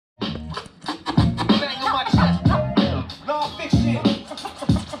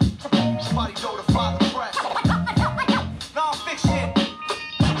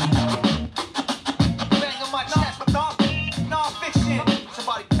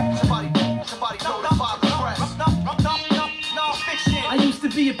I used to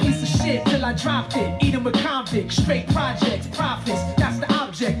be a piece of shit till I dropped it. Eating with convicts, straight projects, profits, that's the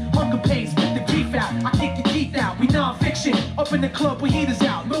object. Hunger pains, spit the grief out. I kick your teeth out, we non-fiction. Up in the club with heaters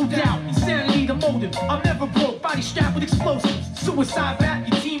out, no doubt. Insanity the motive, I'm never broke. Body strapped with explosives. Suicide rap,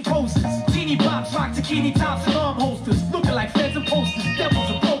 your team poses. Teeny bops, rock zucchini tops and arm holsters. Looking like feds and posters, devils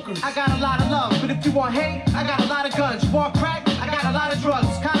and brokers. I got a lot of love, but if you want hate, I got a lot of guns. You want crack? I got a lot of drugs.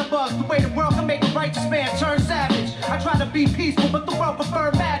 Kind of bugs, the way the world can make a righteous man turn savage. I try to be peaceful, but the world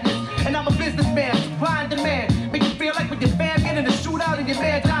prefer madness. And I'm a businessman, supply and demand. Make you feel like with your fam getting a shootout and your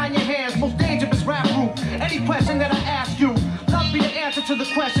man die in your hands. Most dangerous rap group. Any question that I ask you, love be the answer to the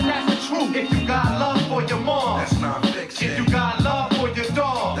question, that's the truth. If you got love for your mom, that's non-fiction. If you got love for your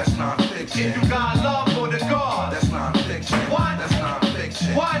dog, that's non-fiction. If you got love for the God, that's non-fiction. What? That's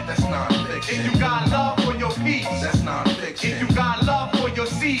non-fiction. What? That's non-fiction. If you got love for your peace, that's non-fiction. If you got love for your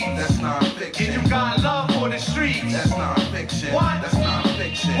seeds, that's non-fiction. If you got love for the streets, that's non-fiction. What? That's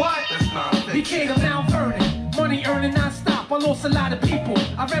non-fiction. What? That's non-fiction. Became a Mount Vernon, money earning non-stop. I lost a lot of people.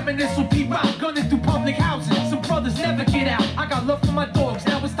 I reminisce with P-Rock, gunning through public housing. Some brothers never get out. I got love for my dogs,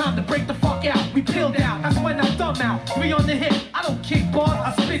 now it's time to break the fuck out. We peeled out, that's when I thumb out. 3 on the hip, I don't kick bars,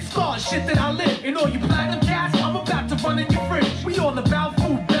 I spit scars, shit that I live. And all you platinum cats, I'm about to run in your fridge. We all about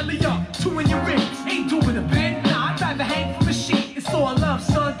food, belly up, 2 in your ribs. Ain't doing a bit, nah, I'd rather hang from a sheet. It's all love,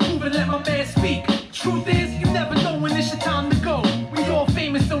 son, prove and let my man speak. Truth is, you never know when it's your time to go. We all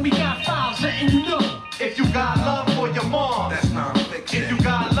famous and we got files letting you know. If you got love for your mom, that's non-fiction. If you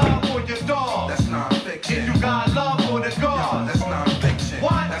got love for your dog, that's non-fiction. If you got love for the God, that's non-fiction.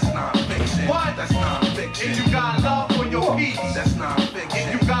 What? That's non-fiction. What? That's non-fiction. If you got love for your peace, that's non-fiction.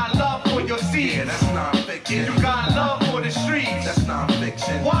 If you got love for your seeds, yeah, that's non-fiction. If you got love for the streets, that's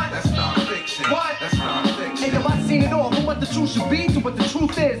non-fiction. What? That's non-fiction. What? That's non-fiction. Hey, yo, I've seen it all, from what the truth should be to what the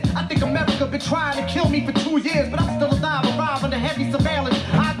truth is. I think America been trying to kill me for 2 years, but I'm still alive, arrive under heavy surveillance.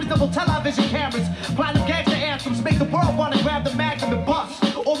 Eyes with double television cameras, platinum gangster anthems, make the world wanna grab the magnum and bust.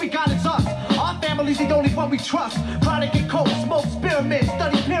 All we got is us. Our family's the only one we trust. Try to get coke, smoke pyramids,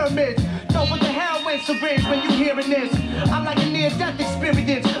 study pyramids. Know what the hell when syringe when you hearing this? I'm like a near-death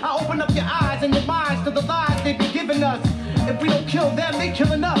experience. I open up your eyes and your minds to the lies they be giving us. If we don't kill them, they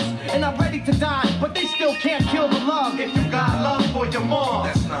killing us. And I'm ready to die, but they still can't kill the love. If you got love for your mom,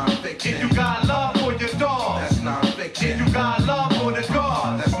 that's non-fiction. If you got love for your dog, that's non-fiction. If you got love for the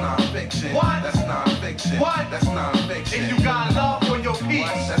God, that's non-fiction. What? That's non-fiction. What? That's non-fiction. If you got love for your peace,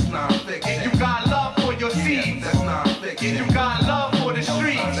 what? That's non-fiction. If you got love for your seeds, that's non-fiction. If you got love for the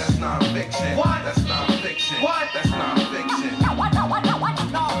streets, that's non-fiction. What? That's non-fiction. What? That's non-fiction. Non-fiction.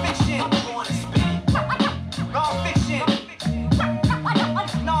 Non-fiction. Non-fiction.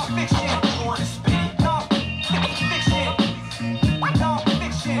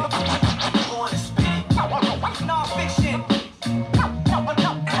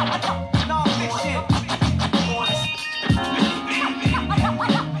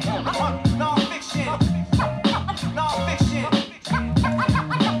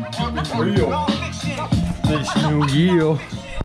 Io. Sei Yu-Gi-Oh!